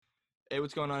Hey,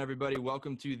 what's going on, everybody?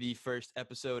 Welcome to the first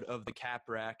episode of the Cap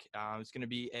Rack. It's going to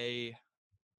be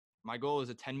my goal is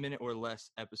a 10-minute or less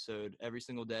episode every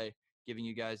single day, giving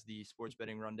you guys the sports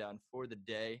betting rundown for the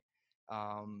day.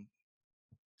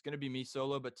 It's going to be me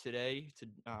solo, but today,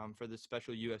 for the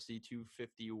special UFC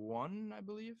 251, I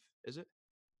believe, is it?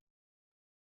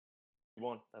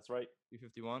 That's right.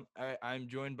 251. All right, I'm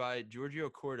joined by Giorgio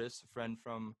Cortis, a friend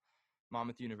from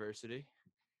Monmouth University,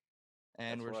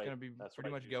 and That's we're just right. going to be That's pretty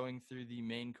right, much dude. going through the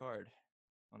main card.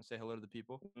 Want to say hello to the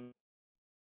people?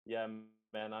 Yeah,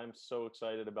 man, I'm so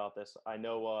excited about this. I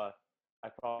know I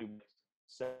probably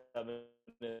 7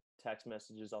 text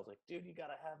messages. I was like, dude, you got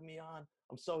to have me on.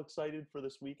 I'm so excited for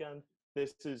this weekend.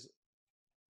 This is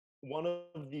one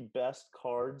of the best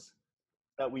cards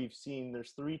that we've seen.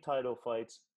 There's 3 title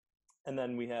fights, and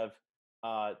then we have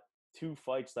uh, 2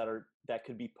 fights that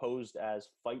could be posed as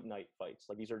fight night fights.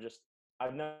 Like, these are just,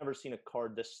 I've never seen a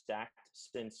card this stacked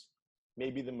since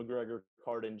maybe the McGregor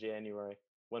card in January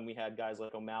when we had guys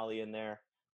like O'Malley in there.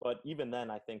 But even then,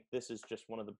 I think this is just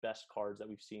one of the best cards that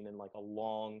we've seen in like a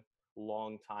long,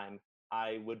 long time.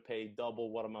 I would pay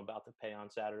double what I'm about to pay on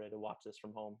Saturday to watch this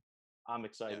from home. I'm Yeah.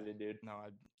 excited, dude. No,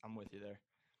 I'm with you there.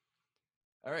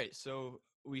 All right, so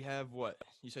we have what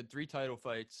you said, 3 title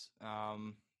fights.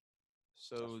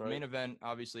 So That's the main right. event,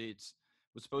 obviously,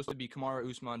 was supposed to be Kamaru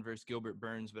Usman versus Gilbert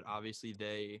Burns, but obviously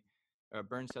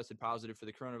Burns tested positive for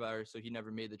the coronavirus, so he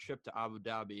never made the trip to Abu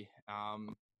Dhabi.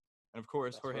 And of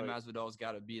course, That's Jorge right. Masvidal's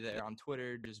got to be there on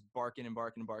Twitter, just barking and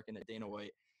barking and barking at Dana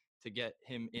White to get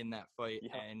him in that fight.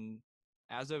 Yeah. And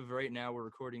as of right now, we're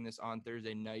recording this on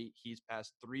Thursday night. He's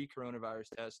passed 3 coronavirus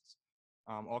tests,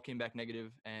 all came back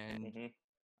negative, and Mm-hmm.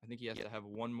 I think he has to have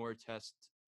one more test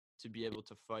to be able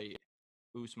to fight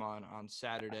Usman on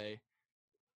Saturday.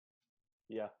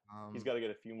 Yeah, he's Um, got to get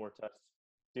a few more tests,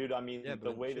 dude. I mean, yeah, but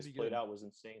the it way should this be played good. out was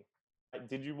insane.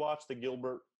 Did you watch the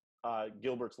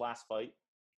Gilbert's last fight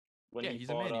when Yeah, he he's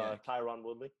a fought maniac. Tyron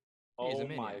Woodley? Yeah, he's a Oh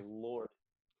my maniac. lord!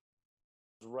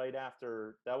 It was right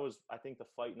after that was I think the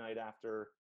fight night after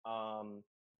um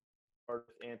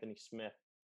Anthony Smith,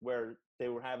 where they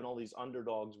were having all these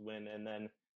underdogs win, and then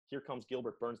here comes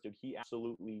Gilbert Burns, dude. He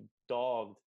absolutely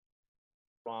dogged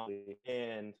Ronley,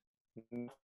 and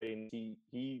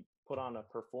he put on a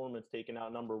performance, taking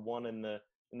out number 1 in the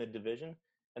division,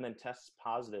 and then tests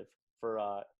positive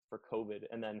for COVID.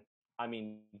 And then, I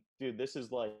mean, dude, this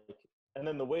is like, and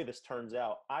then the way this turns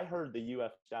out, I heard the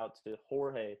UFC out to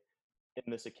Jorge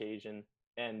in this occasion,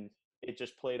 and it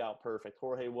just played out perfect.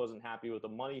 Jorge wasn't happy with the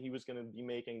money he was going to be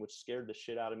making, which scared the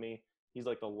shit out of me. He's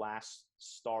like the last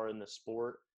star in the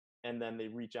sport, and then they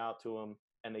reach out to him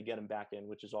and they get him back in,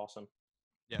 which is awesome.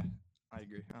 Yeah, I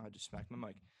agree. Oh, I just smacked my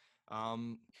mic.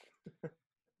 Um,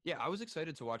 yeah, I was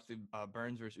excited to watch the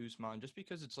Burns versus Usman just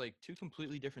because it's like 2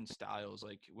 completely different styles.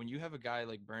 Like when you have a guy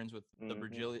like Burns with the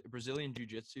Mm-hmm. Brazilian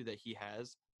jiu-jitsu that he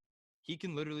has, he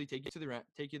can literally take you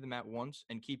to the mat once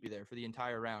and keep you there for the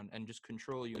entire round and just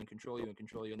control you and control you and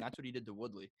control you. And that's what he did to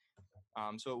Woodley.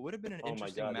 So it would have been an Oh my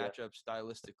interesting God, yeah. matchup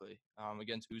stylistically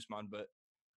against Usman, but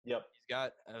Yep. he's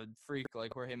got a freak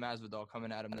like Jorge Masvidal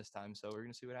coming at him this time. So we're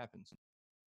gonna see what happens.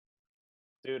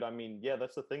 Dude, I mean, yeah,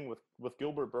 that's the thing with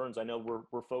Gilbert Burns. I know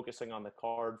we're focusing on the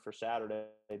card for Saturday,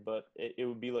 but it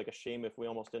would be like a shame if we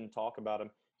almost didn't talk about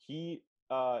him. He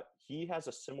has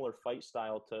a similar fight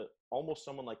style to almost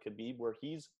someone like Khabib, where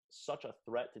he's such a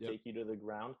threat to Yep. take you to the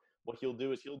ground. What he'll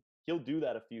do is he'll do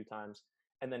that a few times,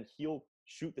 and then he'll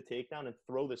shoot the takedown and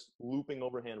throw this looping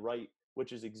overhand right,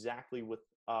 which is exactly what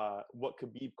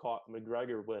Khabib caught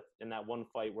McGregor with in that one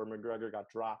fight where McGregor got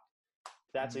dropped.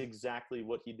 That's Mm-hmm. exactly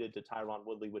what he did to Tyron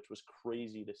Woodley, which was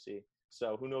crazy to see.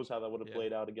 So who knows how that would have Yeah.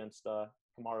 played out against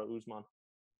Kamaru Usman.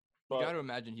 You got But to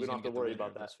imagine we he's don't gonna have to get the worry winner about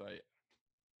of that. this fight,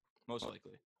 most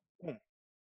likely.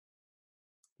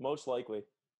 Most likely.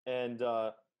 And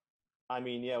I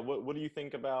mean, yeah, what do you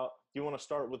think about, do you want to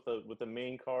start with the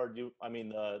main card? I mean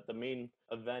the main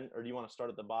event, or do you want to start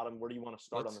at the bottom? Where do you want to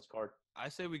start on this card? I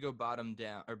say we go bottom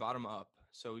down or bottom up.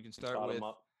 So we can start Bottom with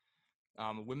up.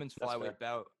 women's That's fair. flyweight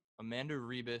bout. Amanda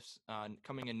Rebus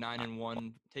coming in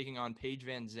 9-1, taking on Paige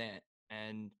Van Zant.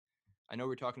 And I know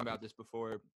we are talking about this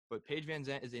before, but Paige Van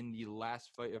Zant is in the last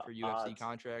fight of her UFC Odds.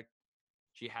 contract.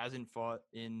 She hasn't fought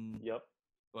in Yep.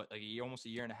 almost a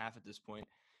year and a half at this point.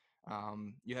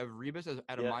 You have Rebus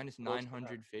at a Yeah. minus Close to that.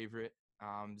 900 favorite.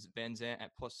 Van Zant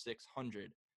at plus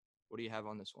 600. What do you have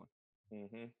on this one?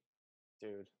 Mm-hmm.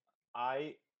 Dude,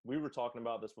 we were talking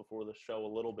about this before the show a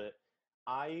little bit.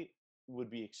 I would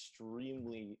be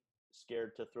extremely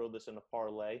scared to throw this in a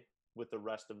parlay with the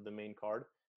rest of the main card.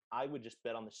 I would just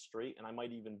bet on the straight, and I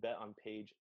might even bet on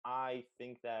Paige. I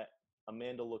think that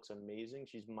Amanda looks amazing.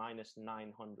 She's minus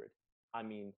 900. I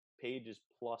mean, Paige is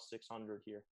plus 600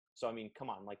 here. So I mean, come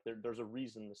on, like there's a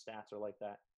reason the stats are like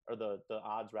that, or the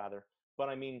odds rather. But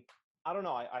I mean, I don't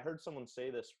know. I heard someone say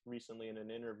this recently in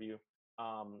an interview.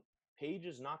 Um, Paige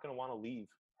is not going to want to leave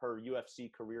her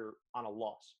UFC career on a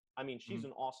loss. I mean, she's Mhm.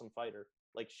 an awesome fighter.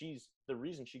 Like she's the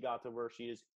reason she got to where she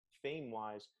is fame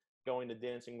wise, going to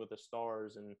Dancing with the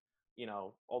Stars and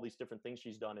all these different things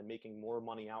she's done and making more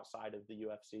money outside of the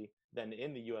UFC than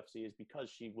in the UFC is because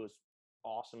she was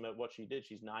awesome at what she did.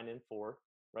 She's 9-4,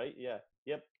 right? Yeah.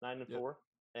 Yep, 9 and Yep. 4.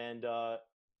 And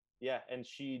yeah, and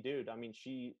dude, I mean,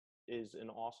 she is an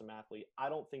awesome athlete. I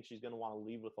don't think she's going to want to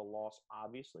leave with a loss,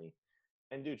 obviously.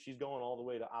 And dude, she's going all the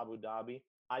way to Abu Dhabi.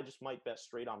 I just might bet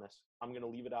straight on this. I'm going to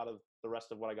leave it out of the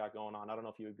rest of what I got going on. I don't know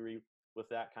if you agree with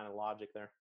that kind of logic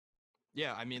there.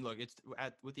 Yeah, I mean, look, it's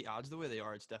with the odds the way they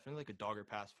are, it's definitely like a dog or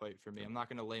pass fight for me. I'm not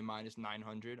going to lay minus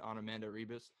 900 on Amanda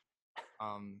Ribas.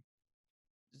 Um,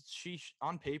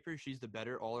 on paper, she's the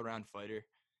better all around fighter.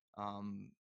 And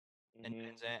Mm-hmm.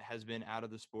 Benzant has been out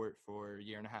of the sport for a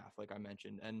year and a half, like I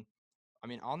mentioned. And I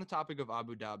mean, on the topic of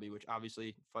Abu Dhabi, which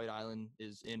obviously Fight Island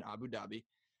is in Abu Dhabi,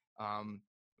 um,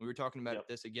 we were talking about Yep.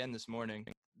 this again this morning.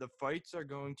 The fights are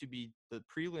going to be the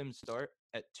prelims start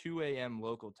at 2 a.m.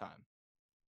 local time.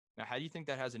 Now, how do you think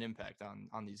that has an impact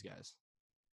on these guys?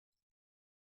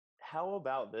 How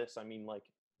about this? I mean, like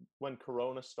when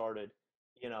Corona started,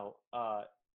 you know, uh,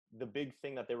 the big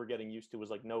thing that they were getting used to was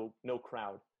like no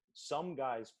crowd. Some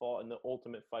guys fought in the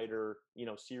Ultimate Fighter,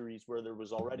 series where there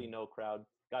was already no crowd.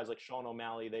 Guys like Sean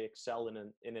O'Malley, they excel in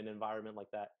an environment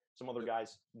like that. Some other Yep.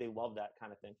 guys, they love that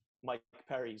kind of thing. Mike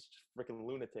Perry's freaking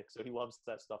lunatic, so he loves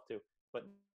that stuff too. But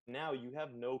now you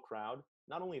have no crowd.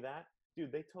 Not only that,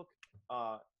 dude,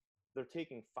 uh they're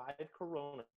taking 5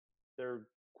 Corona. They're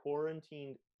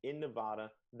quarantined in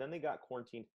Nevada. Then they got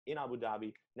quarantined in Abu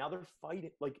Dhabi. Now they're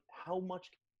fighting. Like, how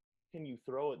much can you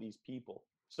throw at these people?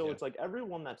 So Yeah. it's like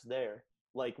everyone that's there,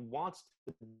 like, wants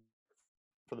to,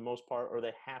 for the most part, or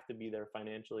they have to be there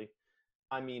financially.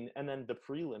 I mean, and then the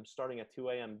prelim starting at 2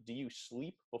 a.m. Do you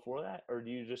sleep before that, or do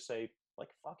you just say,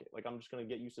 like, fuck it? Like, I'm just going to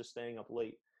get used to staying up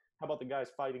late. How about the guys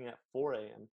fighting at 4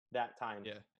 a.m. that time?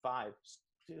 Yeah. 5.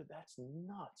 Dude, that's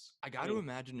nuts. I I got to mean,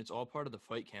 imagine it's all part of the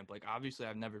fight camp. Like, obviously,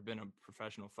 I've never been a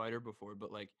professional fighter before,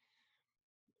 but like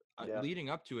yeah. leading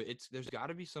up to it, there's got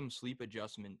to be some sleep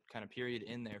adjustment kind of period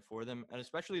in there for them, and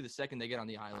especially the second they get on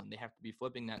the island, they have to be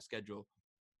flipping that schedule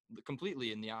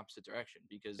completely in the opposite direction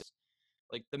because,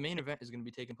 like, the main event is going to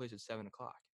be taking place at 7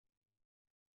 o'clock.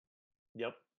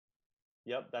 Yep.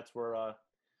 Yep. That's where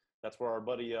our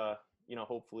buddy,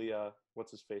 hopefully,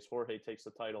 what's his face, Jorge takes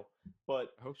the title. But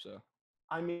I hope so.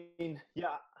 I mean,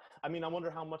 yeah. I mean, I wonder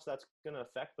how much that's going to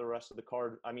affect the rest of the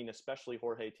card. I mean, especially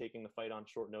Jorge taking the fight on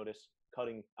short notice,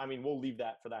 cutting. I mean, we'll leave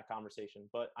that for that conversation.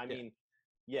 But I Yeah. mean,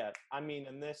 yeah. I mean,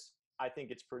 in this, I think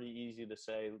it's pretty easy to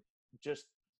say. Just,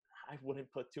 I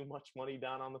wouldn't put too much money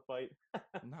down on the fight.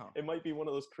 No, It might be one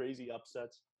of those crazy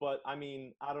upsets. But I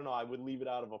mean, I don't know. I would leave it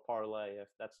out of a parlay if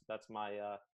that's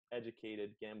my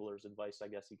educated gambler's advice, I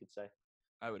guess you could say.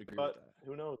 I would agree with But that.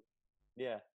 who knows?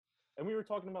 Yeah. And we were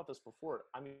talking about this before.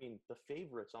 I mean, the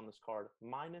favorites on this card,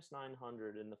 minus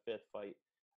 900 in the fifth fight.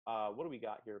 What do we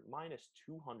got here? Minus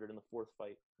 200 in the fourth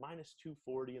fight, minus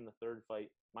 240 in the third fight,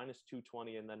 minus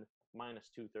 220, and then minus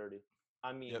 230.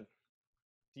 I Yep. mean,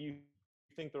 do you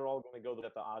think they're all going to go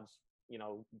that the odds,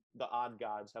 the odd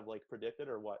gods have like predicted,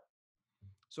 or what?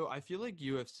 So I feel like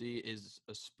UFC is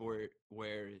a sport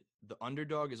where the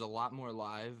underdog is a lot more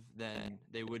live than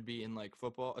they would be in like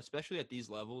football, especially at these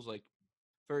levels. Like,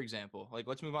 for example, like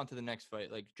let's move on to the next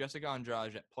fight. Like Jessica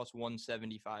Andrade at plus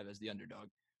 175 as the underdog.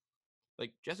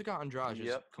 Like Jessica Andrade is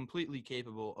Yep. completely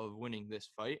capable of winning this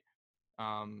fight.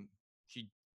 Um, she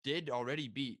did already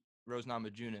beat Rose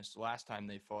Namajunas last time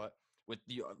they fought with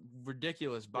the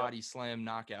ridiculous Yep. body slam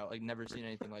knockout. Like never seen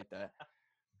anything like that.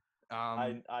 I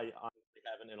Um, I honestly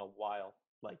haven't in a while,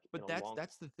 like in but a that's long.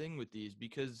 that's the thing with these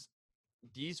because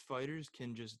these fighters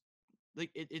can just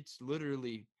like it's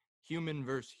literally human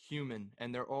versus human,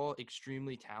 and they're all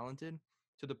extremely talented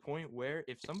to the point where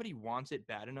if somebody wants it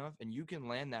bad enough and you can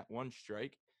land that one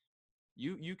strike,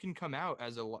 you can come out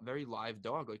as a very live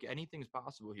dog. Like anything's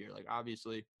possible here. Like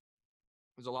obviously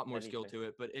there's a lot more skill Anything. to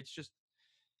it, but it's just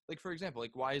like for example,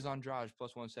 like why is Andrade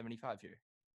plus 175 here?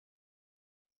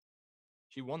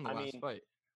 She won the I last mean, fight.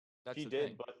 That's she the did,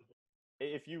 thing. but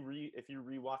if you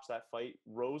rewatch that fight,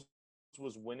 Rose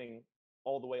was winning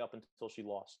all the way up until she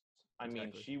lost. I mean,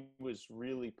 Exactly. she was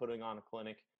really putting on a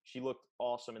clinic. She looked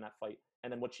awesome in that fight.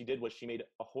 And then what she did was she made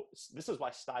this is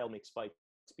why style makes fights,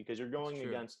 because you're It's going true.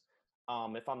 against,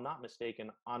 if I'm not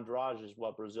mistaken, Andrade is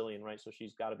what, Brazilian, right? So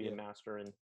she's got to be a Yeah, master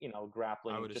in I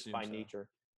grappling would just assume by so. nature.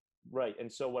 Right.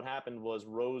 And so what happened was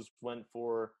Rose went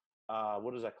for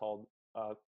what is that called?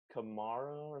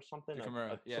 Kamara or something? The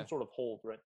Kimura, yeah. Some sort of hold,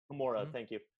 right? Kimura, Mhm.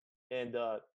 thank you. And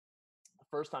the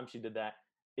first time she did that,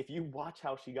 if you watch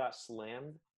how she got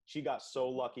slammed, she got so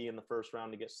lucky in the first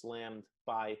round to get slammed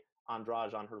by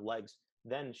Andrade on her legs.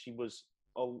 Then she was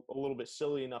a little bit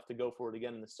silly enough to go for it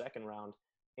again in the second round,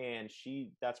 and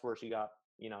that's where she got,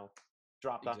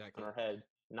 dropped on Exactly. her head,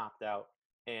 knocked out.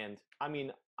 And I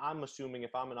mean, I'm assuming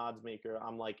if I'm an odds maker,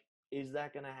 I'm like, is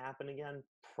that going to happen again?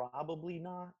 Probably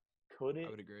not. Could I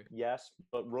it? would agree. Yes,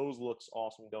 but Rose looks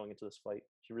awesome going into this fight.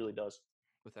 She really does.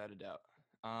 Without a doubt.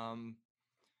 Um,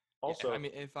 yeah, I Also,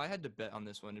 mean, if I had to bet on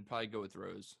this one, it'd probably go with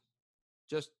Rose.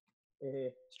 Just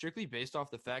mhm, strictly based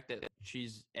off the fact that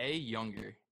she's A,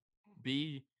 younger,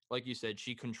 B, like you said,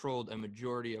 she controlled a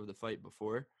majority of the fight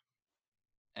before,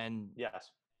 and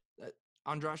yes.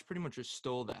 Andrade pretty much just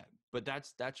stole that. But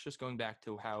that's just going back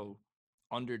to how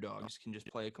underdogs can just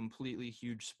play a completely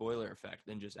huge spoiler effect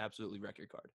and just absolutely wreck your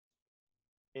card.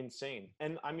 Insane.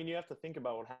 And I mean, you have to think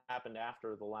about what happened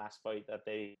after the last fight that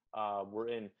they were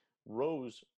in.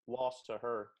 Rose lost to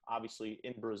her, obviously,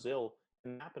 in Brazil.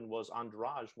 And what happened was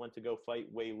Andrade went to go fight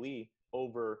Wei Li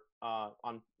over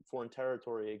on foreign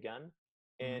territory again,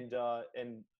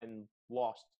 Mm-hmm. and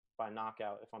lost by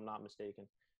knockout, if I'm not mistaken.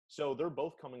 So they're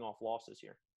both coming off losses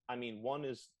here. I mean, one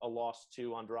is a loss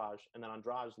to Andrade, and then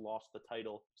Andrade lost the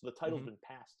title. So the title's Mm-hmm. been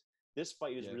passed. This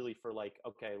fight is Yeah, really for like,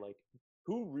 okay, like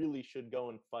who really should go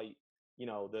and fight,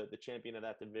 the champion of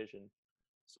that division.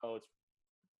 So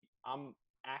I'm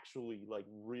actually like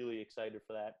really excited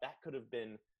for that. That could have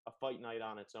been a fight night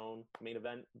on its own, main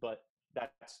event, but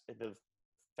that's the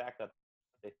fact that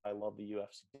I love the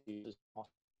UFC is awesome.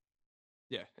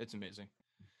 yeah, it's amazing.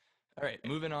 All right,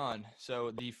 moving on.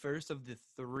 So the first of the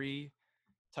three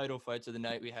title fights of the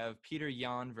night, we have Peter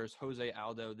Yan versus Jose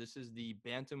Aldo. This is the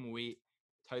bantamweight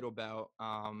title bout.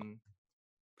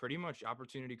 Pretty much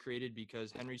opportunity created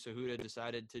because Henry Cejudo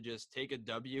decided to just take a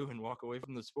W and walk away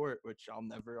from the sport, which I'll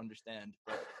never understand.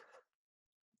 But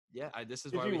yeah, this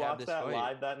is Did why you we have watch this that fight.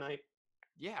 live that night?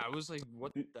 Yeah, I was like,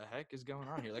 what the heck is going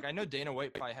on here? Like, I know Dana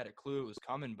White probably had a clue it was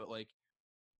coming, but like,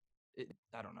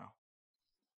 I don't know.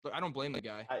 Look, I don't blame the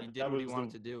guy. He did That what he was wanted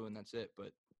to do, and that's it.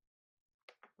 But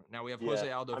now we have yeah.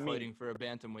 Jose Aldo I mean, fighting for a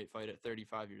bantamweight fight at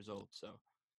 35 years old. So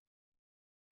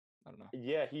I don't know.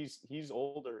 yeah, he's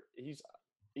older. He's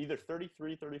either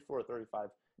 33, 34, or 35.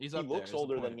 He's He up there. looks Is the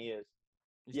older than point? he is.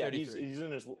 He's Yeah, 33. he's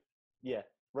in his yeah,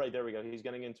 right, there we go. He's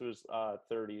getting into his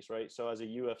 30s, right? So as a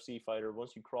UFC fighter,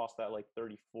 once you cross that like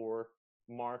 34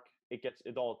 mark,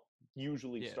 it all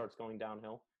usually Yeah, starts going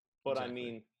downhill. But I exactly.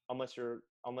 mean, unless you're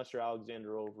Alexander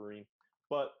Overeem.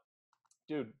 But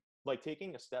dude, like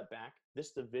taking a step back,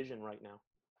 this division right now.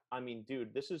 I mean,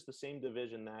 dude, this is the same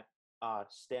division that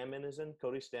Stamen is in,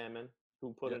 Cody Stamen,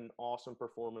 who put Yep. an awesome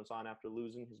performance on after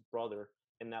losing his brother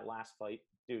in that last fight.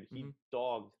 Dude, he Mm-hmm.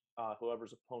 dogged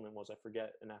whoever's opponent was, I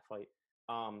forget, in that fight.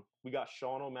 We got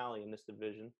Sean O'Malley in this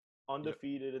division, Yep.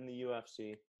 undefeated in the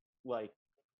UFC. Like,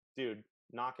 dude,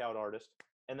 knockout artist.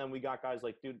 And then we got guys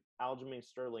like, dude, Aljamain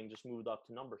Sterling just moved up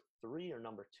to number 3 or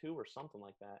number 2 or something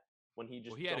like that when he Well,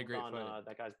 just he had a jumped great on fight.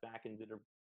 that guy's back and did a.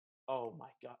 Oh my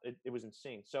god, it was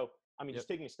insane. So I mean, Yep. just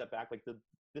taking a step back, like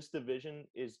this division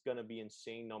is gonna be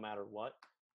insane no matter what.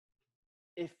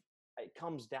 If it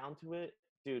comes down to it,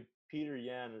 dude, Peter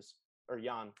Yan is or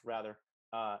Jan rather.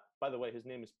 By the way, his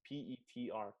name is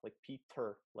Petr, like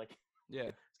Peter, like Yeah.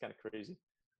 it's kind of crazy.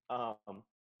 Um,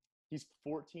 he's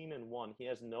 14-1. He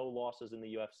has no losses in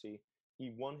the UFC. He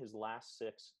won his last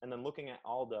 6. And then looking at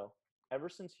Aldo, ever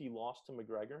since he lost to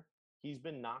McGregor, he's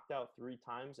been knocked out 3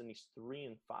 times, and he's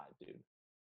 3-5, dude.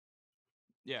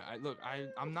 Yeah.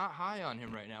 I'm not high on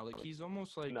him right now. Like he's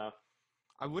almost like No,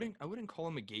 I wouldn't call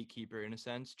him a gatekeeper in a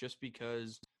sense, just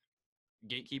because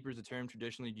gatekeeper is a term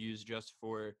traditionally used just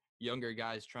for younger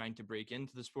guys trying to break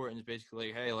into the sport, and it's basically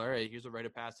like, hey, all right, here's a rite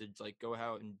of passage. Like go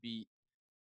out and beat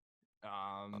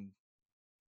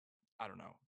I don't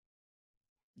know,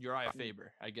 Uriah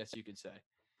Faber, I guess you could say.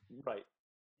 right.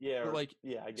 Yeah, But like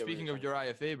yeah, I get what you're speaking of saying.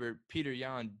 Uriah Faber, Peter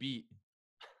Yan beat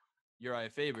Uriah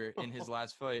Faber in his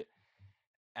last fight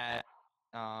at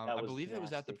That I was believe it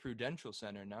was at the nasty. Prudential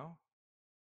Center, no?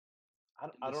 In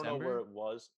I don't know where December? it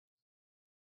was.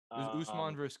 It was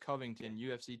Usman versus Yeah. Covington,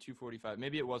 UFC 245.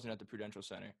 Maybe it wasn't at the Prudential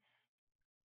Center.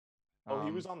 Oh,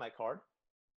 he was Um, on that card?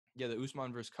 yeah, the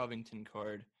Usman versus Covington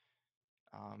card.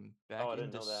 Oh, Back I in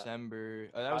didn't know that. December.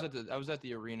 I, That was at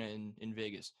the arena in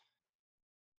Vegas.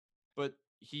 But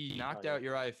he oh knocked yeah, out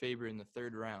Uriah Faber in the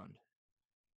third round.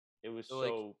 it was So like,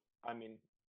 so. I mean,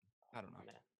 I don't know.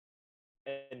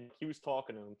 man, and he was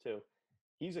talking to him too.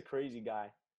 He's a crazy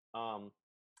guy. Um,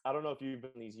 I don't know if you've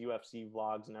been in these UFC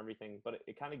vlogs and everything, but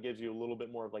it kind of gives you a little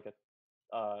bit more of like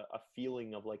a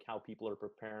feeling of like how people are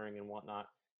preparing and whatnot.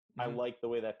 I Hmm. like the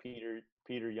way that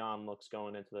Peter Yan looks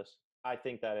going into this. I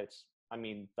think that I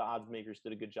mean, the odds makers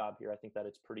did a good job here. I think that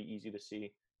it's pretty easy to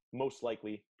see. Most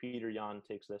likely, Peter Yan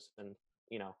takes this, and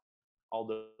you know,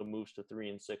 Aldo moves to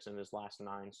 3-6 in his last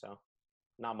 9. So,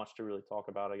 not much to really talk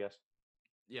about, I guess.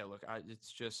 Yeah, look,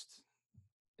 it's just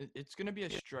it's going to be a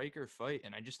striker fight,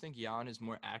 and I just think Jan is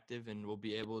more active and will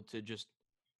be able to just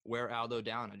wear Aldo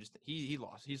down. I just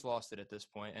he's lost it at this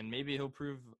point, and maybe he'll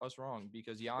prove us wrong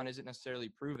because Jan isn't necessarily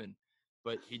proven,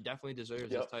 but he definitely deserves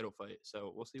his Yep. title fight.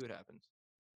 So we'll see what happens.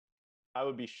 I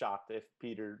would be shocked if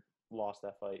Peter lost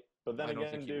that fight. But then I don't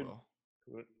think again, he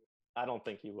dude, will. I don't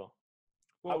think he will.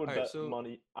 I Well, would all right, bet so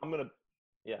money.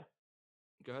 Yeah.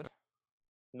 go ahead.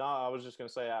 No, I was just gonna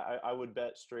say I would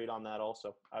bet straight on that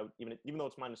also. I would, even though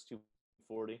it's minus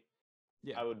 240,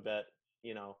 Yeah, I would bet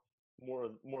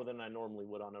more than I normally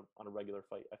would on a regular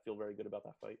fight. I feel very good about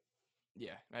that fight.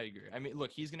 yeah, I agree. I mean,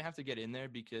 look, he's gonna have to get in there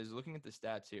because looking at the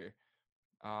stats here,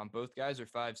 both guys are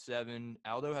 5'7".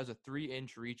 Aldo has a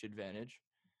 3-inch reach advantage.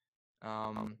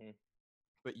 Mhm.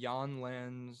 But Jan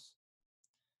lands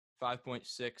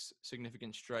 5.6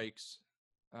 significant strikes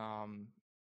um,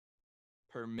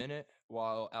 per minute,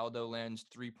 while Aldo lands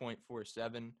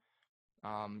 3.47.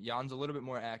 Jan's a little bit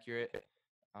more accurate.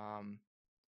 Um,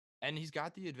 and he's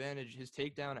got the advantage. His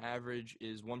takedown average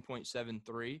is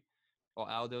 1.73, while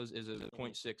Aldo's is a Mhm.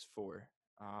 0.64.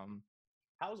 Um,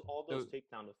 How's so Aldo's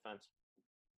takedown defense?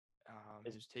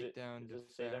 his takedown Does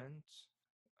it say there? defense,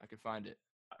 I could find it.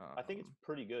 I think it's Um,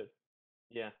 pretty good.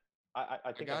 Yeah, I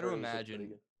I think I got to heard it was like pretty imagine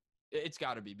good. it's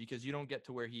got to be because you don't get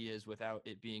to where he is without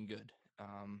it being good.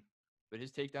 But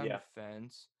his takedown Yeah,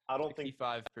 defense, I don't think.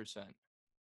 65%.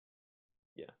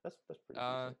 Yeah, that's pretty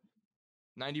Uh, decent.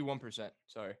 91%.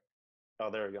 Sorry. Oh,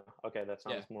 there we go. Okay, that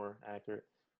Yeah. sounds more accurate.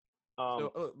 So I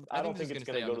I think don't this is think going it's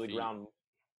to stay gonna on go the to the feet. ground.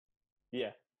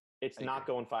 Yeah, it's I agree. not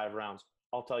going 5 rounds.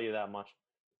 I'll tell you that much.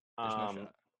 There's no Um,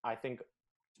 shot. I think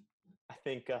I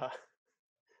think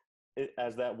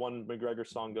as that one McGregor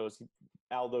song goes,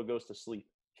 Aldo goes to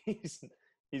sleep. He's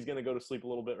he's gonna go to sleep a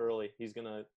little bit early.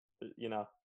 You know,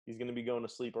 he's gonna be going to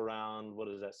sleep around what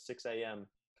is that 6 a.m.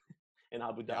 in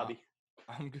Abu Yeah. Dhabi.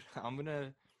 I'm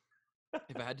gonna.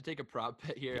 If I had to take a prop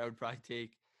bet here, I would probably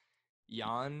take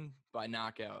Jan by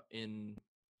knockout in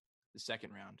the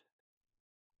second round.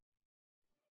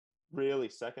 Really,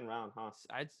 second round, huh?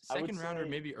 I'd I would second round or say,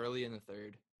 maybe early in the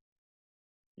third.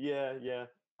 yeah, yeah.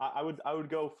 I would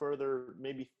go further,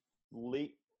 maybe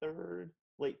late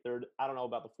late third. I don't know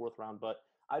about the fourth round, but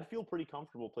I'd feel pretty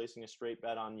comfortable placing a straight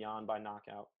bet on Jan by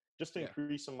knockout just to Yeah.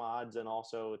 increase some odds, and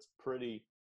also it's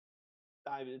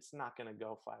not going to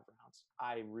go 5 rounds.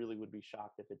 I really would be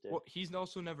shocked if it did. Well, he's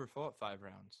also never fought 5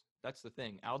 rounds. That's the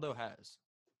thing. Aldo has.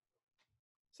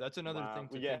 So that's another Wow. thing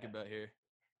Well, to yeah, think about here.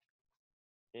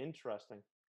 interesting.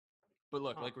 But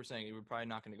look, Huh. like we're saying, we're probably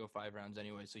not going to go 5 rounds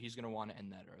anyway, so he's going to want to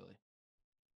end that early.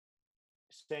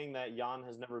 Saying that Jan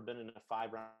has never been in a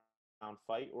 5 round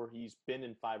fight, or he's been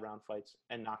in 5 round fights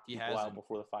and knocked He people out hasn't.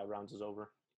 before the 5 rounds is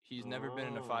over. He's never been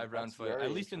in a Oh, 5 round that's fight, at very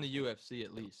least in the interesting. UFC,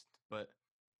 at least. But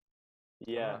I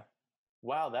don't Yeah. know.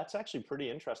 Wow, that's actually pretty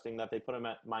interesting that they put him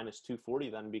at minus 240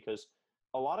 then, because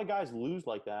a lot of guys lose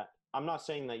like that. I'm not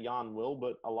saying that Jan will,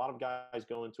 but a lot of guys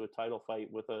go into a title fight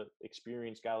with a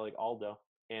experienced guy like Aldo,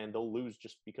 and they'll lose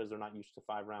just because they're not used to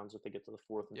 5 rounds if they get to the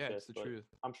fourth and Yeah, it's fifth. the But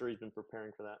truth, I'm sure he's been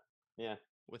preparing for that. Yeah,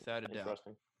 without a doubt.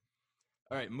 interesting.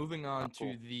 All right, moving on to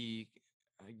Cool. the.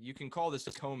 You can call this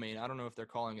a co-main. I don't know if they're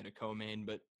calling it a co-main,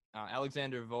 but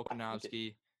Alexander I think it.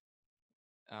 Volkanovski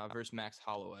versus Max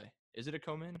Holloway. Is it a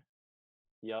co-main?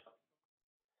 Yep.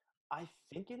 I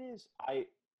think it is.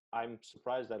 I'm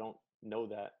surprised I don't know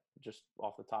that just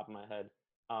off the top of my head.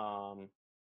 Um,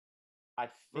 I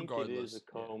think it is a Regardless, yeah,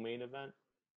 co-main event.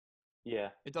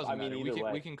 Yeah. it I doesn't mean, matter. We either can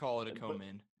way. we can call it a But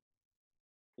co-main.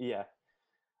 yeah.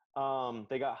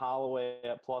 They got Holloway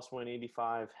at plus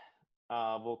 185,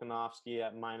 Volkanovski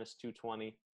at minus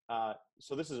 220.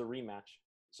 So this is a rematch.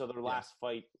 So their Yeah. last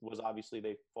fight was obviously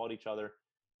they fought each other,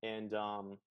 and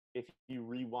if you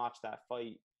rewatch that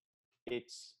fight,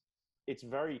 it's it's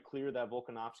very clear that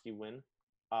Volkanovski he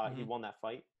Hmm. won that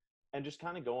fight. And just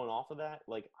kind of going off of that,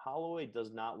 like Holloway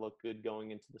does not look good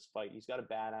going into this fight. He's got a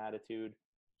bad attitude.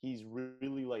 He's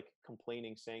really like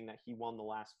complaining, saying that he won the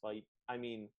last fight. I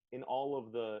mean, in all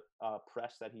of the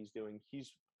press that he's doing,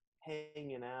 he's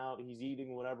hanging out. He's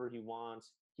eating whatever he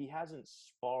wants. He hasn't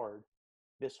sparred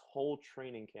this whole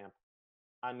training camp.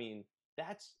 I mean,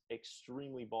 that's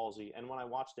extremely ballsy. And when I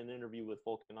watched an interview with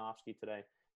Volkanovski today,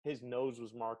 his nose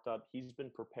was marked up. He's been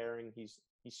preparing.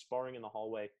 He's sparring in the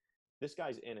hallway. This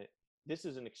guy's in it. This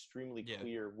is an extremely Yeah.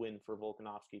 clear win for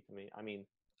Volkanovski to me. I mean,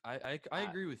 I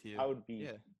agree with you. I would be,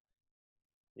 Yeah.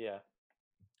 yeah.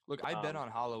 Look, I bet on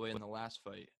Holloway in the last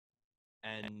fight,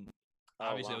 and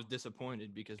obviously I was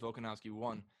disappointed because Volkanovski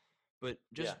won. But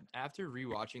just after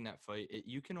rewatching that fight,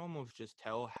 you can almost just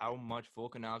tell how much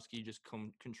Volkanovski just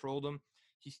controlled him.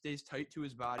 He stays tight to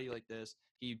his body like this.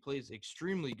 He plays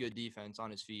extremely good defense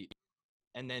on his feet,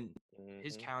 and then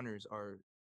his counters are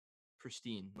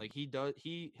pristine. Like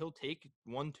he'll take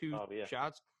 1-2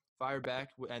 shots, fire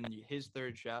back, and his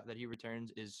third shot that he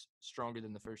returns is stronger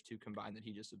than the first two combined that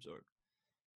he just absorbed.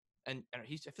 And I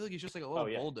feel like he's just like a little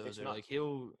bulldozer. Like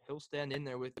he'll stand in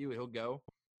there with you. He'll go.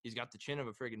 He's got the chin of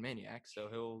a friggin' maniac, so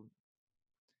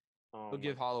he'll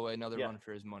give Holloway another run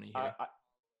for his money here.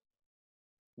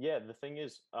 The thing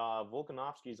is,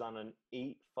 Volkanovski's on an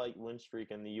 8-fight win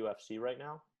streak in the UFC right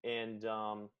now, and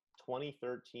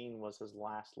 2013 was his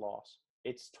last loss.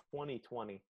 It's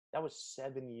 2020. That was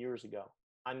 7 years ago.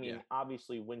 I mean,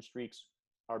 obviously, win streaks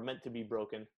are meant to be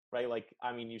broken, right? Like,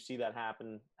 I mean, you see that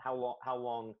happen. How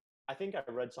long? I think I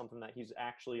read something that he's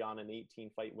actually on an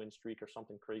 18-fight win streak or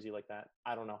something crazy like that.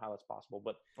 I don't know how that's possible,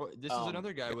 but this is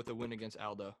another guy with a win against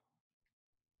Aldo.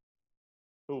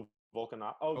 Who?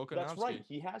 Volkanovski. Oh, Volkanovski. That's right.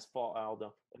 He has fought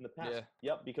Aldo in the past. Yeah.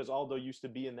 Yep, because Aldo used to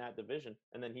be in that division,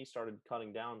 and then he started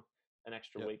cutting down an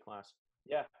extra weight class.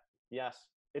 Yeah. Yes.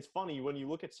 It's funny when you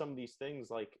look at some of these things,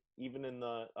 like even in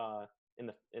the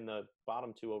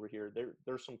bottom two over here,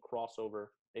 there's some crossover.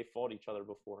 They fought each other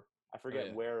before. I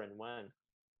forget where and when.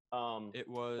 It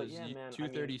was 237.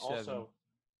 I mean, also,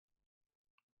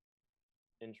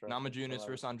 interesting. Namajunas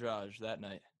versus Andrade that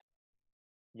night.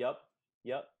 Yep.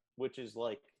 Which is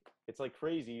like, it's like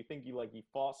crazy. You think you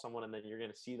fought someone and then you're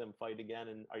gonna see them fight again.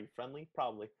 And are you friendly?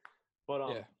 Probably.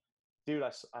 But dude,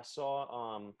 I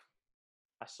saw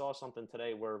something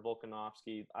today where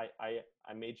Volkanovski.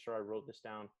 I made sure I wrote this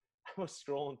down. I was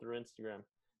scrolling through Instagram,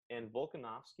 and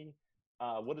Volkanovski.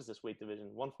 What is this weight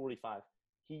division? 145.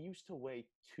 He used to weigh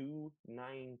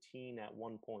 219 at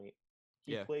one point.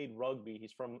 He played rugby.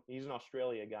 He's an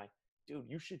Australia guy. Dude,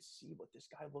 you should see what this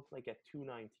guy looked like at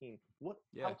 219. What?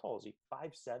 Yeah. How tall is he?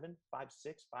 5'7",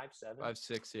 5'6", 5'7"?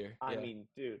 5'6" here. I mean,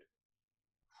 dude.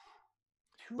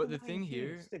 But the thing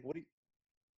here. What do you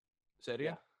say it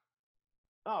again?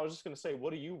 Oh, I was just gonna say,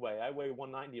 what do you weigh? I weigh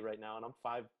 190 right now, and I'm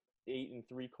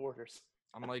 5'8"3/4.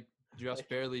 I'm like just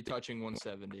barely touching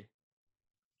 170.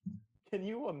 Can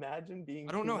you imagine being?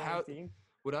 I don't know how.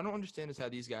 What I don't understand is how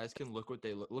these guys can look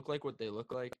like what they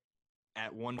look like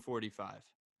at 145.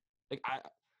 Like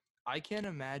I can't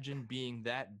imagine being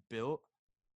that built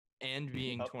and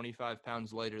being 25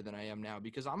 pounds lighter than I am now,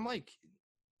 because I'm like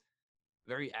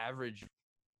very average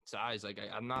size. Like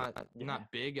I'm not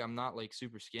big. I'm not like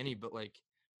super skinny, but like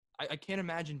I can't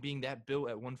imagine being that built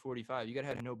at 145. You gotta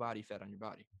have no body fat on your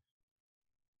body.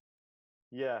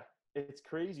 Yeah, it's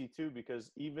crazy too,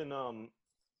 because even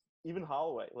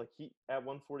Holloway, like he at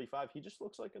 145, he just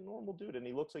looks like a normal dude, and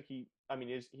he looks like he's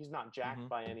not jacked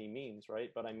by any means,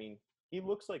 right? But I mean, he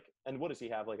looks like, and what does he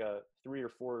have, like a 3 or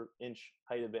 4 inch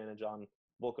height advantage on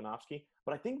Volkanovski?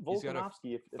 But I think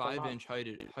Volkanovski, if 5-inch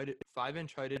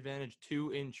height advantage,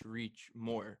 2-inch reach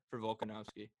more for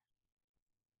Volkanovski.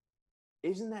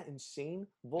 Isn't that insane?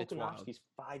 Volkanovski's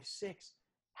 5'6".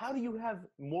 How do you have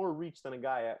more reach than a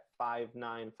guy at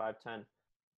 5'9", 5'10"?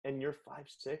 And you're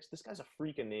 5'6"? This guy's a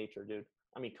freak of nature, dude.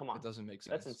 I mean, come on. It doesn't make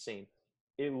sense. That's insane.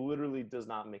 It literally does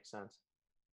not make sense.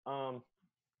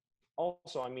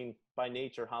 Also, I mean, by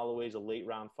nature, Holloway's a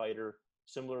late-round fighter,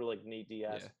 similar like Nate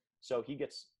Diaz. Yeah. So he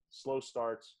gets slow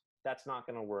starts. That's not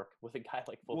going to work with a guy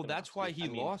like Volkanovski. Well, that's why he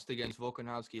lost against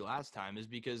Volkanovski last time, is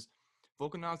because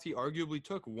Volkanovski arguably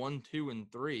took 1, 2,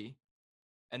 and 3,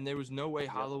 and there was no way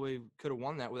Holloway could have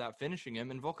won that without finishing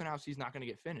him, and Volkanovski's not going to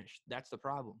get finished. That's the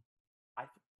problem.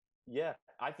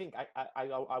 I think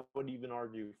I would even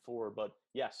argue 4, but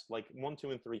yes, like 1,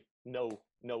 2, and 3, no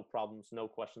problems, no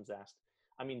questions asked.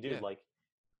 I mean, dude, like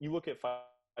you look at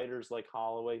fighters like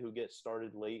Holloway who get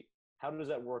started late. How does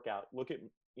that work out? Look at,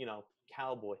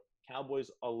 Cowboy.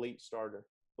 Cowboy's a late starter.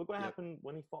 Look what happened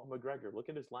when he fought McGregor. Look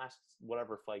at his last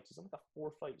whatever fights. He's on like a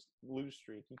 4-fight lose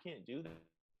streak. You can't do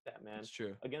that, man. That's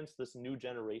true. Against this new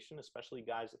generation, especially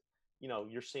guys,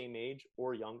 your same age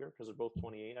or younger, because they're both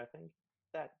 28, I think.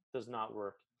 That does not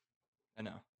work. I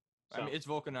know. So, I mean, it's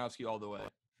Volkanovski all the way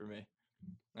for me.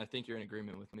 I think you're in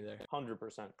agreement with me there.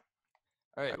 100%.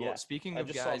 All right. Well, speaking of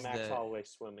guys, I just saw Max Holloway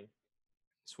swimming.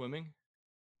 Swimming?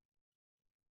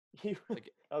 That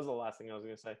was the last thing I was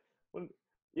gonna say.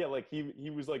 He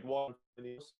was like walking.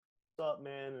 up,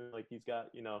 man?" And like he's got,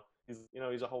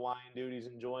 he's a Hawaiian dude. He's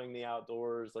enjoying the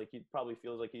outdoors. Like he probably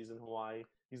feels like he's in Hawaii.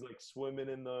 He's like swimming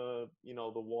in the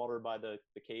water by the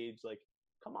cage. Like,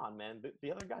 come on, man.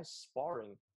 The other guy's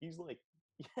sparring. He's like,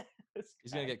 yeah,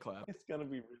 He's going to get clapped. it's gonna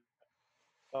be.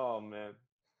 Oh man.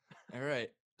 All right.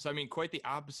 So, I mean, quite the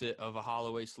opposite of a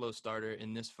Holloway slow starter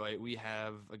in this fight. We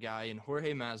have a guy in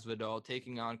Jorge Masvidal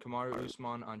taking on Kamaru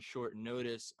Usman on short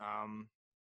notice.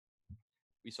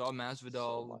 We saw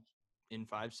Masvidal in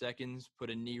 5 seconds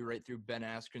put a knee right through Ben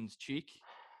Askren's cheek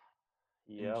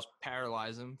and just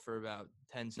paralyze him for about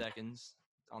 10 seconds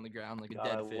on the ground like a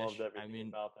dead fish. I loved everything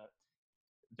about that.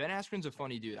 Ben Askren's a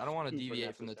funny dude. I don't want to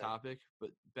deviate from the topic,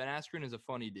 but Ben Askren is a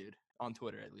funny dude on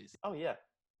Twitter, at least. Oh, yeah.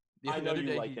 I know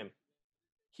you like him.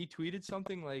 He tweeted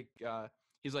something like,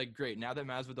 he's like, "Great, now that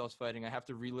Masvidal's fighting, I have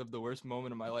to relive the worst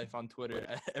moment of my life on Twitter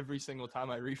every single time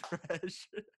I refresh."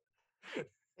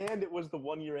 And it was the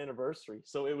 1-year anniversary.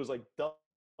 So it was like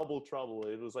double trouble.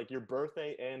 It was like your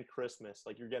birthday and Christmas.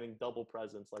 Like you're getting double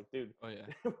presents. Like, dude, oh yeah,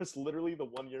 it was literally the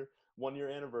 1-year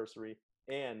anniversary.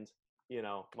 And,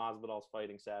 Masvidal's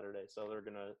fighting Saturday. So they're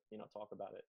going to, talk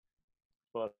about it.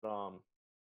 But,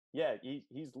 yeah,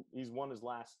 he's won his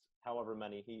last however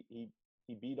many.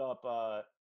 He beat up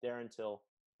Darren Till.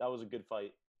 That was a good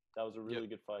fight. That was a really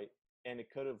good fight. And it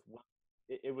could have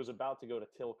it was about to go to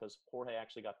Till because Jorge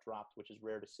actually got dropped, which is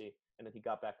rare to see. And then he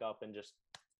got back up and just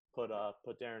put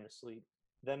Darren to sleep.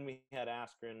 Then we had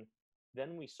Askren.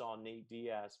 Then we saw Nate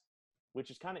Diaz, which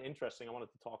is kind of interesting. I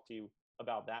wanted to talk to you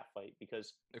about that fight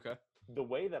because the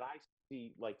way that I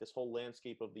see like this whole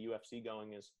landscape of the UFC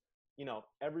going is,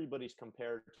 everybody's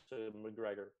compared to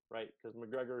McGregor, right? Because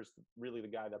McGregor is really the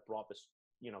guy that brought this,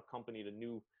 company to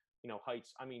new,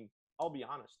 heights. I mean, I'll be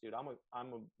honest, dude. I'm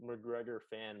a McGregor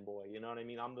fanboy. You know what I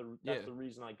mean? That's the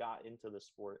reason I got into the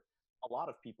sport. A lot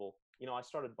of people, I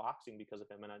started boxing because of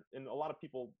him, and a lot of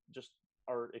people just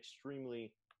are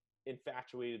extremely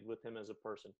infatuated with him as a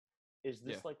person. Is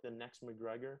this like the next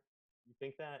McGregor? You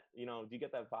think that? Do you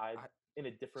get that vibe in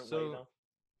a different way though?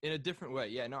 In a different way,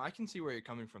 yeah. No, I can see where you're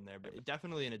coming from there, but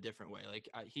definitely in a different way. Like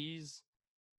he's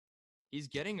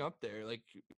getting up there. Like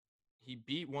he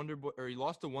beat he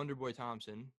lost to Wonderboy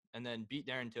Thompson, and then beat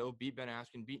Darren Till, beat Ben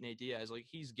Askren, beat Nate Diaz. Like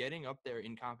he's getting up there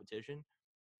in competition,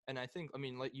 and I think,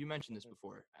 like you mentioned this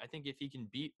before, I think if he can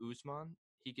beat Usman,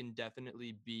 he can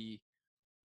definitely be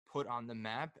put on the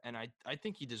map, and I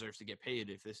think he deserves to get paid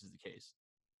if this is the case.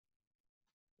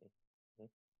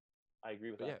 I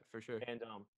agree with that. Yeah, for sure. And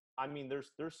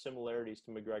there's similarities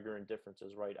to McGregor and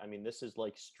differences, right? I mean, this is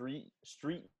like street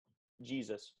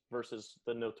Jesus versus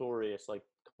the Notorious, like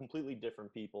completely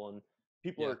different people, and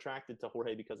people are attracted to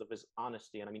Jorge because of his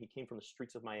honesty. And he came from the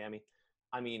streets of Miami.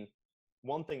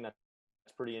 One thing that's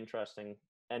pretty interesting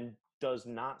and does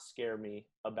not scare me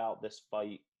about this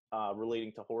fight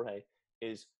relating to Jorge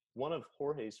is one of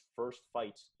Jorge's first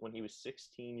fights when he was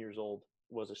 16 years old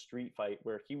was a street fight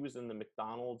where he was in the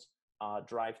McDonald's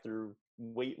drive-through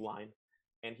wait line,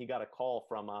 and he got a call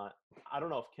from I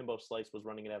don't know if Kimbo Slice was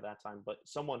running it at that time, but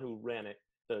someone who ran it,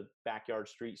 the backyard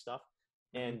street stuff,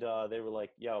 and they were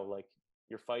like, "Yo, like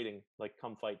you're fighting, like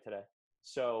come fight today."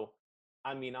 So,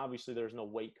 obviously there's no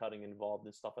weight cutting involved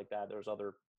and stuff like that. There's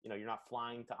other, you're not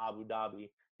flying to Abu Dhabi.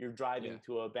 You're driving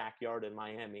to a backyard in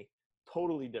Miami.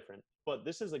 Totally different. But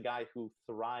this is a guy who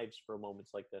thrives for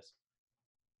moments like this.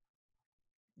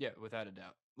 Yeah, without a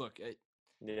doubt. Look,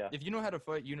 if you know how to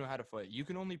fight, you know how to fight. You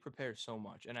can only prepare so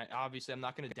much. And I'm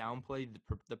not going to downplay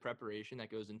the preparation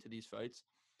that goes into these fights,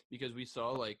 because we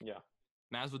saw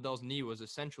Masvidal's knee was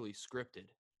essentially scripted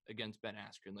against Ben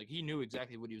Askren. Like he knew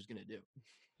exactly what he was going to do.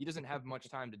 He doesn't have much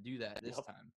time to do that this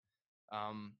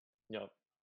time.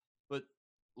 But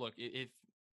look, if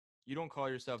you don't call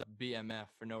yourself BMF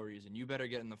for no reason, you better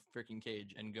get in the freaking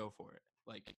cage and go for it.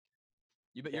 Like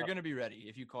you're going to be ready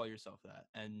if you call yourself that.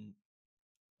 And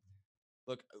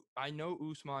look, I know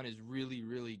Usman is really,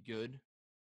 really good,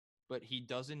 but he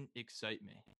doesn't excite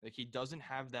me. Like he doesn't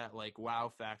have that like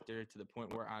wow factor to the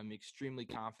point where I'm extremely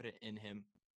confident in him.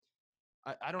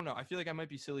 I don't know. I feel like I might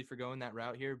be silly for going that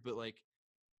route here, but like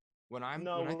when I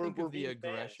think of the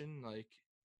aggression, like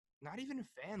not even a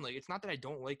fan. Like it's not that I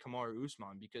don't like Kamaru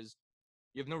Usman, because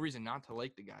you have no reason not to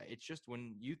like the guy. It's just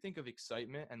when you think of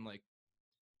excitement and like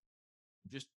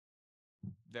just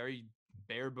very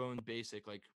bare bones basic,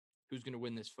 like who's going to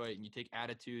win this fight, and you take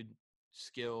attitude,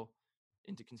 skill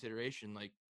into consideration,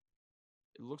 like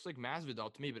it looks like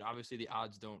Masvidal to me, but obviously the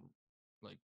odds don't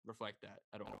like reflect that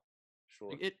at all.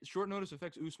 Sure. Like short notice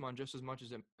affects Usman just as much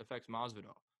as it affects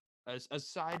Masvidal,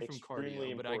 aside from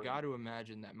cardio. But I got to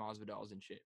imagine that Masvidal is in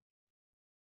shape.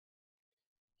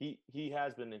 He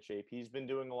has been in shape. He's been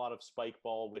doing a lot of spike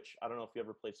ball, which I don't know if you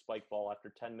ever played spike ball. After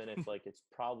 10 minutes, like it's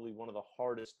probably one of the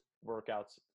hardest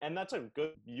workouts, and that's a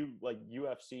good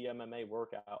UFC MMA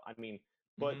workout. I mean,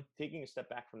 but Hmm. taking a step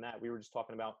back from that, we were just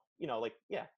talking about, like,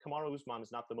 yeah, Kamaru Usman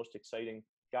is not the most exciting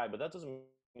guy, but that doesn't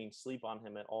mean sleep on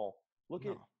him at all. Look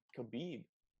at No. Khabib.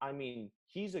 I mean,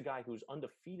 he's a guy who's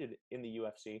undefeated in the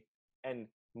UFC and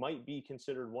might be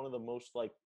considered one of the most,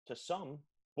 like, to some,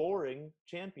 boring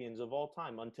champions of all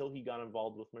time until he got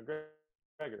involved with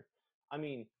McGregor. I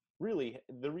mean, really,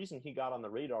 the reason he got on the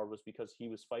radar was because he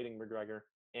was fighting McGregor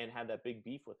and had that big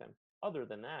beef with him. Other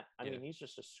than that, I Yeah. mean, he's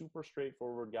just a super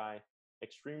straightforward guy,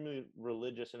 extremely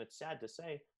religious, and it's sad to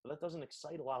say, but that doesn't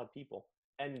excite a lot of people.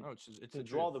 And Oh, it's to the truth.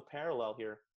 draw the parallel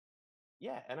here,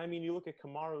 yeah, and I mean, you look at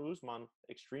Kamaru Usman,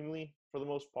 extremely, for the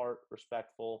most part,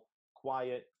 respectful,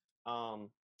 quiet,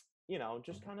 um,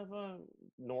 just kind of a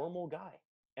normal guy.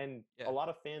 And a Yeah. lot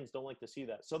of fans don't like to see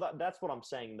that. So that's what I'm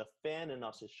saying. The fan in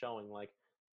us is showing, like,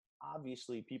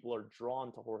 obviously people are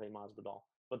drawn to Jorge Masvidal,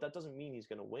 but that doesn't mean he's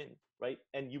going to win, right?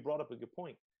 And you brought up a good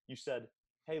point. You said,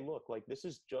 hey, look, like, this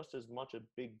is just as much a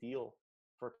big deal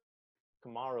for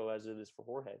Kamaru as it is for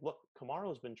Jorge. Look, Kamaru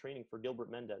has been training for Gilbert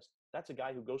Mendez. That's a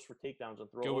guy who goes for takedowns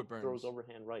and Gilbert throws Burns.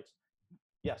 overhand rights.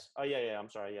 Yes. Oh, yeah. I'm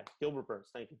sorry. Yeah. Gilbert Burns.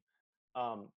 Thank you.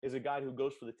 Is a guy who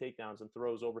goes for the takedowns and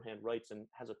throws overhand rights and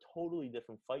has a totally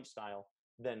different fight style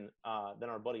than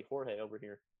our buddy Jorge over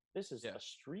here. This is Yeah. a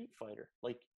street fighter,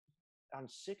 like, on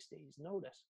 6 days'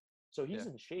 notice. So Yeah. he's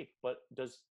in shape, but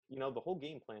the whole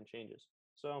game plan changes.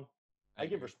 So I I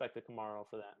give agree. respect to Kamaru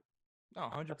for that. No,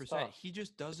 That's 100%. tough. He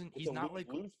just doesn't. It's He's a not like,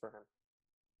 lose for him.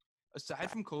 aside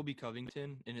from Colby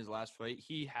Covington in his last fight,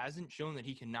 he hasn't shown that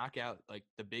he can knock out like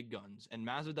the big guns. And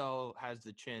Masvidal has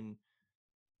the chin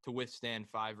to withstand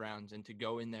 5 rounds and to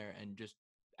go in there and just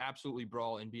absolutely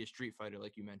brawl and be a street fighter,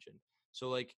 like you mentioned. So,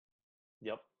 like,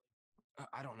 Yep.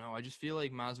 I don't know. I just feel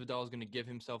like Masvidal is going to give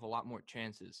himself a lot more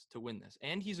chances to win this.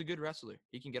 And he's a good wrestler.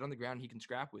 He can get on the ground. He can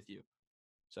scrap with you.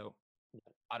 So,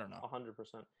 I don't know.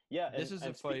 100%. Yeah, This is a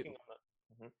and fight. speaking on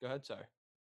the Go ahead. Sorry.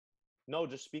 no,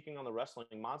 just speaking on the wrestling,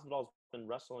 Masvidal's been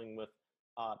wrestling with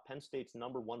Penn State's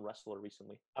 #1 wrestler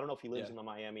recently. I don't know if he lives Yeah. in the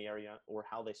Miami area or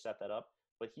how they set that up,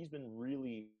 but he's been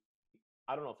really,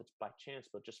 I don't know if it's by chance,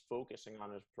 but just focusing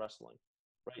on his wrestling,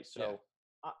 right? Yeah. So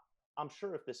I, I'm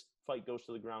sure if this fight goes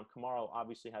to the ground, Kamaru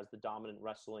obviously has the dominant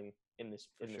wrestling in this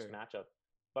For sure. matchup.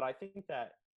 But I think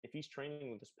that if he's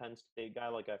training with this Penn State guy,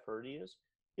 like I've heard he is,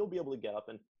 he'll be able to get up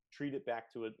and treat it back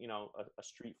to a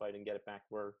street fight and get it back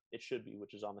where it should be,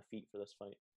 which is on the feet for this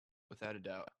fight. Without a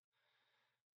doubt.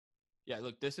 Yeah,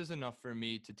 look, this is enough for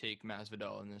me to take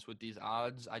Masvidal in this. With these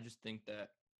odds, I just think that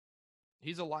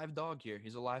he's a live dog here.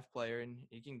 He's a live player, and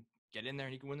he can get in there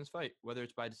and he can win this fight, whether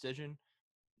it's by decision.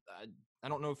 I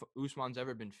don't know if Usman's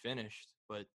ever been finished,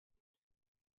 but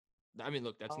I mean,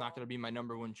 look, that's not going to be my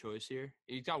number one choice here.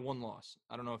 He's got one loss.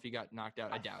 I don't know if he got knocked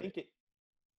out. I doubt it.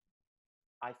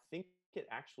 I think it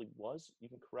actually was. You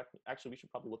can correct me. Actually, we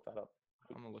should probably look that up.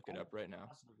 I'm gonna look it up right now.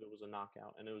 It was a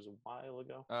knockout, and it was a while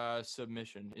ago.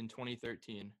 Submission in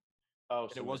 2013. Oh,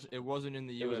 And it wasn't in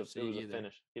the it UFC was either. a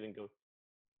finish. He didn't go.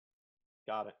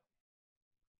 Got it.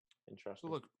 So Interesting.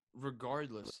 look,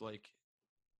 regardless, like,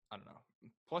 I don't know,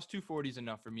 plus 240 is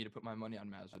enough for me to put my money on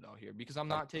Masvidal here because I'm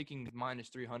not taking minus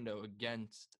 300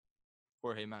 against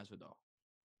Jorge Masvidal.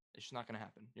 It's just not gonna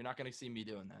happen. You're not gonna see me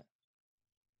doing that.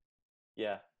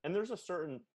 Yeah, and there's a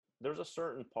certain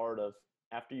part of,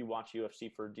 after you watch UFC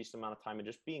for a decent amount of time and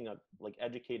just being a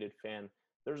educated fan,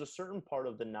 there's a certain part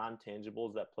of the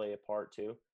non-tangibles that play a part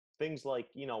too. Things like,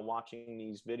 watching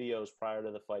these videos prior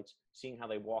to the fights, seeing how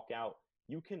they walk out.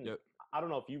 You can, Yep. I don't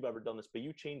know if you've ever done this, but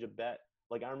you change a bet.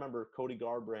 Like, I remember Cody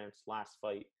Garbrandt's last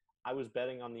fight. I was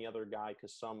betting on the other guy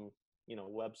because some,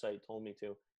 website told me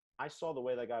to. I saw the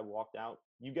way that guy walked out.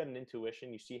 You get an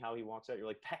intuition. You see how he walks out. You're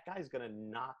like, that guy's going to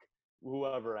knock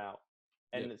whoever out.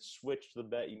 And Yep. it switched the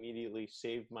bet immediately,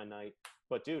 saved my night.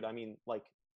 But, dude, I mean, like,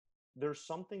 there's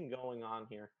something going on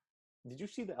here. Did you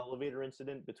see the elevator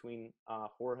incident between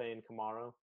Jorge and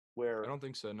Kamaru? Where, I don't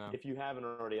think so. No. if you haven't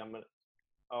already,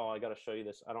 I got to show you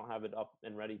this. I don't have it up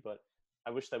and ready, but I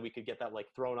wish that we could get that, like,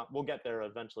 thrown up. We'll get there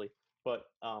eventually. But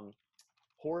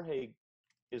Jorge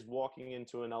is walking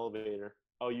into an elevator.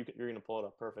 Oh, you're going to pull it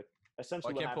up. Perfect.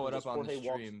 Essentially, Well, I can't pull it up on Jorge the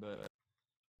stream, but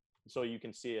so you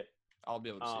can see it. I'll be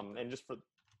able to see it. And just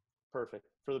perfect.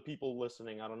 For the people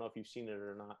listening, I don't know if you've seen it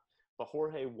or not, but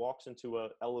Jorge walks into an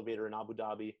elevator in Abu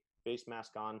Dhabi, face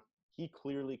mask on. He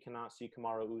clearly cannot see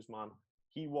Kamaru Usman.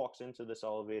 He walks into this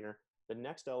elevator. The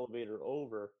next elevator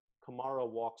over, Kamaru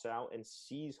walks out and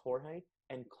sees Jorge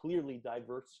and clearly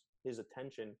diverts his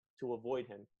attention to avoid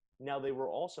him. Now, they were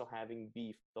also having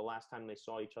beef the last time they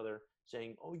saw each other,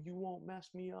 saying, "Oh, you won't mess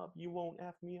me up. You won't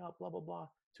F me up, blah, blah, blah,"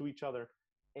 to each other.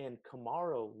 And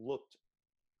Kamaru looked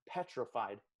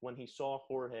petrified when he saw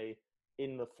Jorge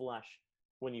in the flesh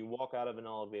when you walk out of an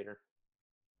elevator.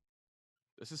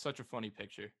 This is such a funny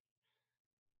picture.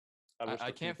 I wish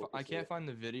I the can't people could I see can't it. find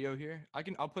the video here.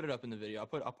 I'll put it up in the video.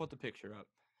 I'll put the picture up.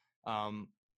 But I'm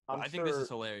I think this is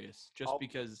sure hilarious just I'll,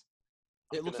 because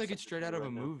I'm it looks gonna like send it's it straight to out you of a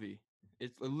right now. movie.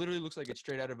 It literally looks like it's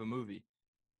straight out of a movie.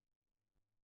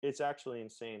 It's actually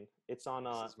insane. It's on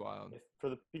This is wild. for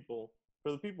the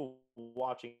people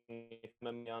watching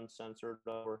MMA Uncensored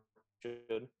or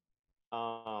should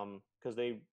because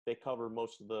they cover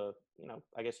most of the,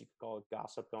 I guess you could call it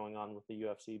gossip going on with the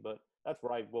UFC, but that's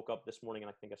where I woke up this morning and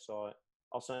I think I saw it.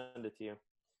 I'll send it to you.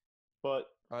 But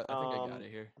I think I got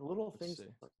it here. little Let's things.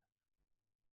 see.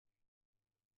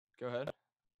 Go ahead.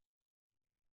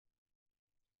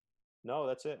 No,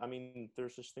 that's it. I mean,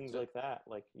 there's just things That's it. like that,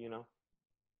 like,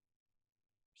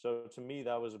 So to me,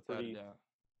 that was a Without a pretty doubt.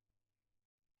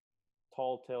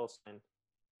 tall tale sign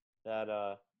that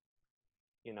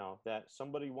that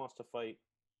somebody wants to fight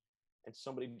and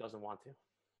somebody doesn't want to.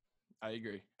 I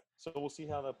agree. So we'll see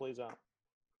how that plays out.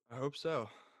 I hope so.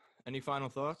 Any final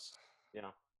thoughts? Yeah.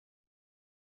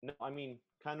 No, I mean,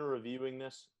 kind of reviewing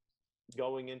this,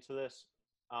 going into this.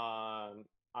 I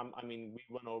mean, we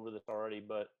went over this already,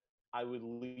 but I would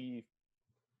leave.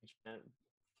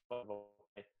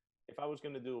 If I was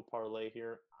going to do a parlay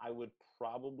here, I would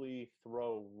probably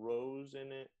throw Rose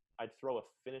in it. I'd throw a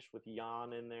finish with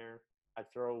Jan in there.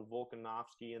 I'd throw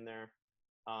Volkanovski in there.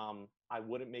 I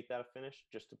wouldn't make that a finish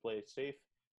just to play it safe.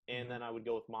 And then I would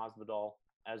go with Masvidal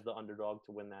as the underdog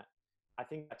to win that. I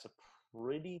think that's a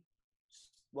pretty,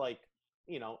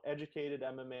 educated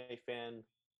MMA fan,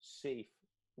 safe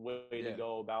way to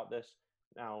go about this.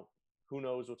 Now, who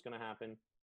knows what's going to happen?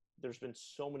 There's been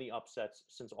so many upsets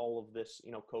since all of this,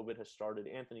 COVID has started.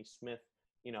 Anthony Smith,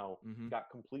 got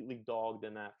completely dogged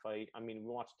in that fight. I mean, we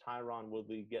watched Tyron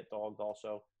Woodley get dogged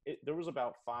also. There was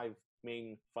about 5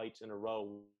 main fights in a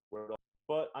row.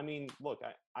 But, I mean, look,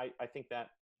 I think that,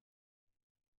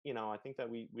 I think that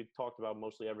we talked about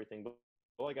mostly everything. But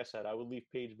like I said, I would leave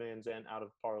Paige Van Zandt out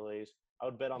of parlays. I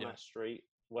would bet on that straight,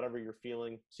 whatever you're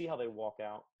feeling, see how they walk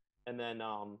out. And then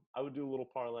I would do a little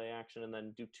parlay action and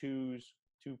then do two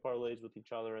parlays with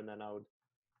each other. And then I would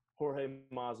Jorge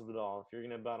Masvidal. If you're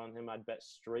going to bet on him, I'd bet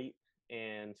straight.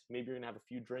 And maybe you're going to have a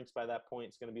few drinks by that point.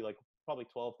 It's going to be like probably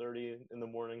 12:30 in the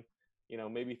morning.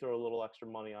 Maybe throw a little extra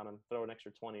money on him, throw an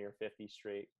extra 20 or 50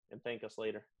 straight, and thank us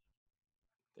later.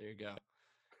 There you go.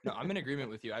 No, I'm in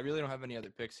agreement with you. I really don't have any other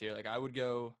picks here. Like I'd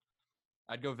go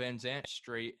Van Zandt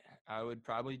straight. I would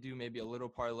probably do maybe a little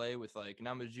parlay with like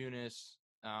Namajunas,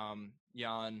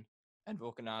 Jan, and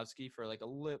Volkanovski for like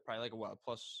probably like a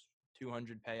plus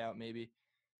 200 payout maybe.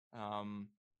 And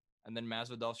then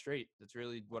Masvidal straight. That's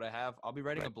really what I have. I'll be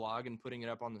writing a blog and putting it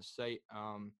up on the site.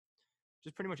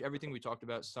 Just pretty much everything we talked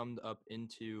about summed up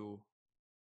into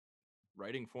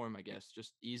writing form, I guess.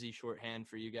 Just easy shorthand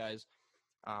for you guys.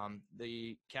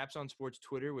 The Caps on Sports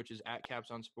Twitter, which is at Caps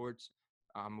on Sports,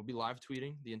 will be live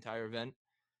tweeting the entire event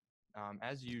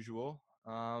as usual.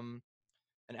 And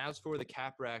as for the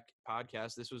Cap Rack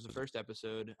podcast, this was the first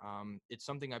episode. It's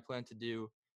something I plan to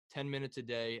do 10 minutes a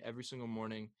day, every single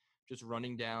morning, just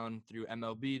running down through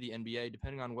MLB, the NBA,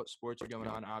 depending on what sports are going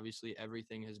on. Obviously,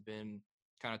 everything has been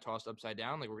kind of tossed upside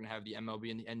down. Like we're going to have the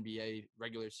MLB and the NBA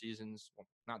regular seasons, well,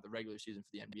 not the regular season for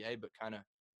the NBA, but kind of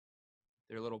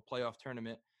their little playoff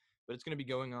tournament. But it's going to be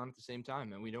going on at the same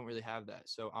time, and we don't really have that.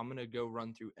 So I'm going to go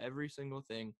run through every single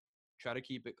thing, try to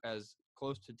keep it as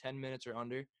close to 10 minutes or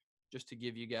under, just to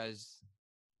give you guys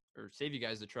or save you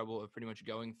guys the trouble of pretty much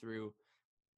going through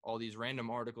all these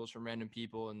random articles from random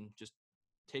people and just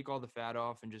take all the fat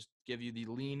off and just give you the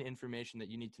lean information that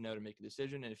you need to know to make a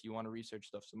decision. And if you want to research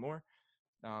stuff some more,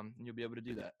 you'll be able to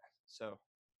do that. So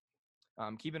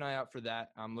keep an eye out for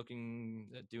that. I'm looking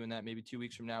at doing that maybe 2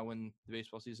 weeks from now when the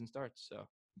baseball season starts. So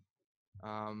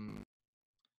I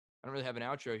don't really have an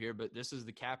outro here, but this is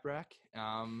the Cap Rack.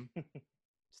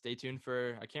 Stay tuned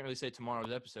for, I can't really say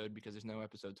tomorrow's episode because there's no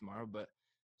episode tomorrow, but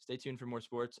stay tuned for more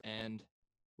sports and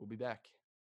we'll be back.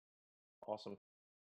 Awesome.